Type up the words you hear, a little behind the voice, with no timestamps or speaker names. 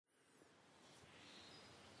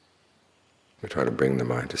We try to bring the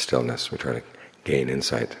mind to stillness. We try to gain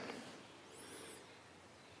insight.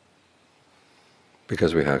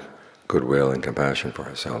 Because we have goodwill and compassion for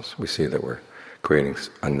ourselves, we see that we're creating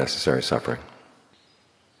unnecessary suffering.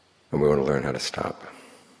 And we want to learn how to stop.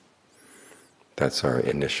 That's our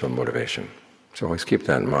initial motivation. So always keep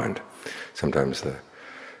that in mind. Sometimes the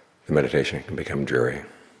meditation can become dreary.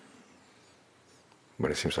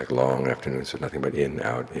 When it seems like long afternoons with nothing but in,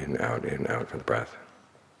 out, in, out, in, out for the breath.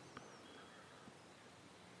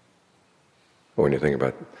 Or when you think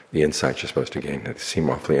about the insights you're supposed to gain, that seem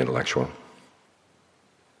awfully intellectual.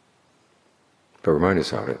 But remind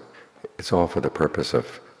yourself, it's all for the purpose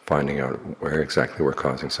of finding out where exactly we're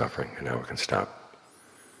causing suffering and how we can stop.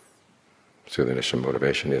 So the initial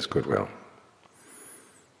motivation is goodwill,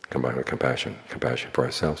 combined with compassion. Compassion for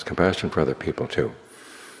ourselves, compassion for other people too.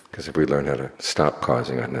 Because if we learn how to stop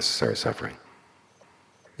causing unnecessary suffering,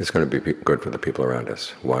 it's going to be good for the people around us.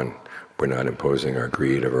 One, we're not imposing our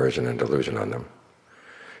greed, aversion, and delusion on them.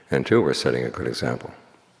 And two, we're setting a good example,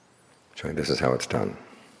 showing this is how it's done.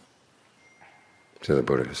 So the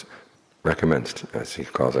Buddha recommends, as he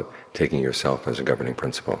calls it, taking yourself as a governing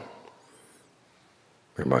principle.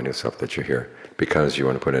 Remind yourself that you're here because you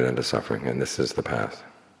want to put an end to suffering, and this is the path.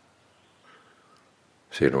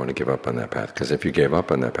 So you don't want to give up on that path, because if you gave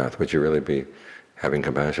up on that path, would you really be having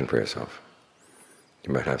compassion for yourself?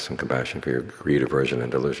 You might have some compassion for your greed, aversion,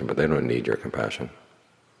 and delusion, but they don't need your compassion.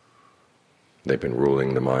 They've been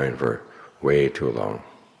ruling the mind for way too long.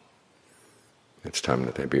 It's time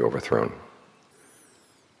that they be overthrown.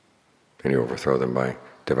 And you overthrow them by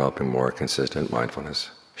developing more consistent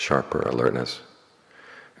mindfulness, sharper alertness,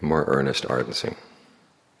 and more earnest ardency.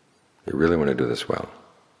 You really want to do this well.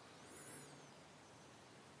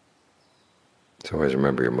 So always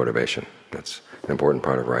remember your motivation. That's an important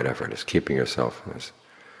part of right effort, is keeping yourself as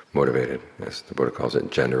motivated, as the Buddha calls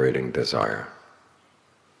it, generating desire.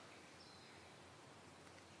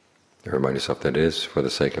 And remind yourself that it is for the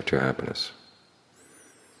sake of true happiness.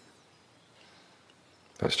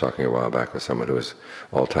 I was talking a while back with someone who was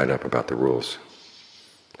all tied up about the rules,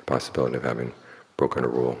 the possibility of having broken a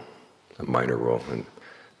rule, a minor rule, and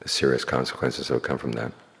the serious consequences that would come from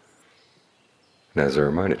that. And as I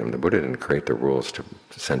reminded him, the Buddha didn't create the rules to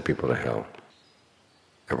send people to hell.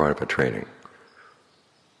 He brought up a training.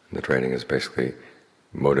 And the training is basically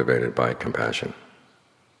motivated by compassion.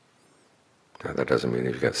 Now that doesn't mean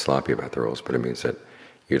that you get sloppy about the rules, but it means that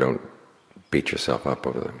you don't beat yourself up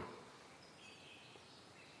over them.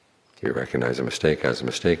 You recognize a mistake as a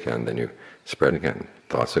mistake, and then you spread again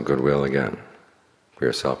thoughts of goodwill again for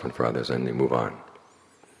yourself and for others, and you move on.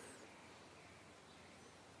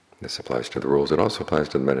 This applies to the rules. It also applies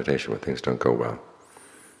to the meditation when things don't go well.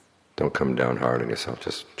 Don't come down hard on yourself.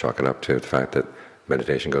 Just chalk it up to the fact that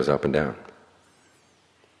meditation goes up and down.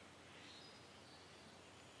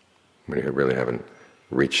 When you really haven't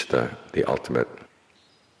reached the ultimate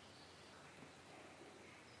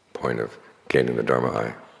point of gaining the Dharma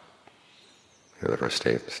eye, the first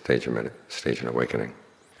stage in awakening.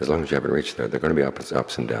 As long as you haven't reached there, there are going to be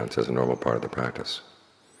ups and downs as a normal part of the practice.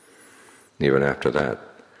 Even after that,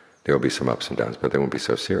 there will be some ups and downs, but they won't be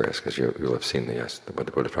so serious because you'll have seen what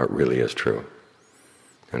the Buddha taught really is true,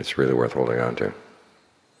 and it's really worth holding on to.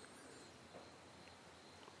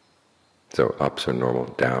 So ups are normal,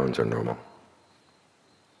 downs are normal.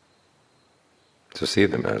 So see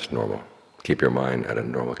them as normal. Keep your mind at a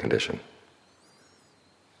normal condition,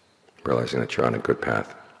 realizing that you're on a good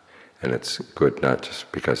path. And it's good not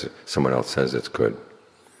just because someone else says it's good.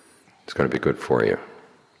 It's going to be good for you.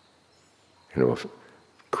 And it will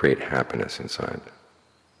create happiness inside,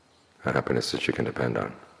 a happiness that you can depend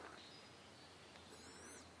on.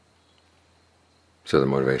 So the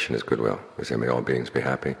motivation is goodwill. We say, may all beings be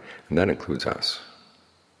happy, and that includes us.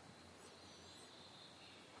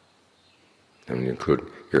 And you include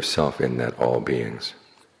yourself in that all beings.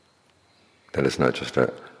 That is not just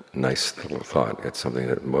a nice little thought, it's something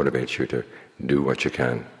that motivates you to do what you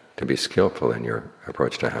can, to be skillful in your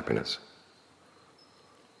approach to happiness.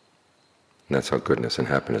 And that's how goodness and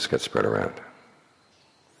happiness get spread around.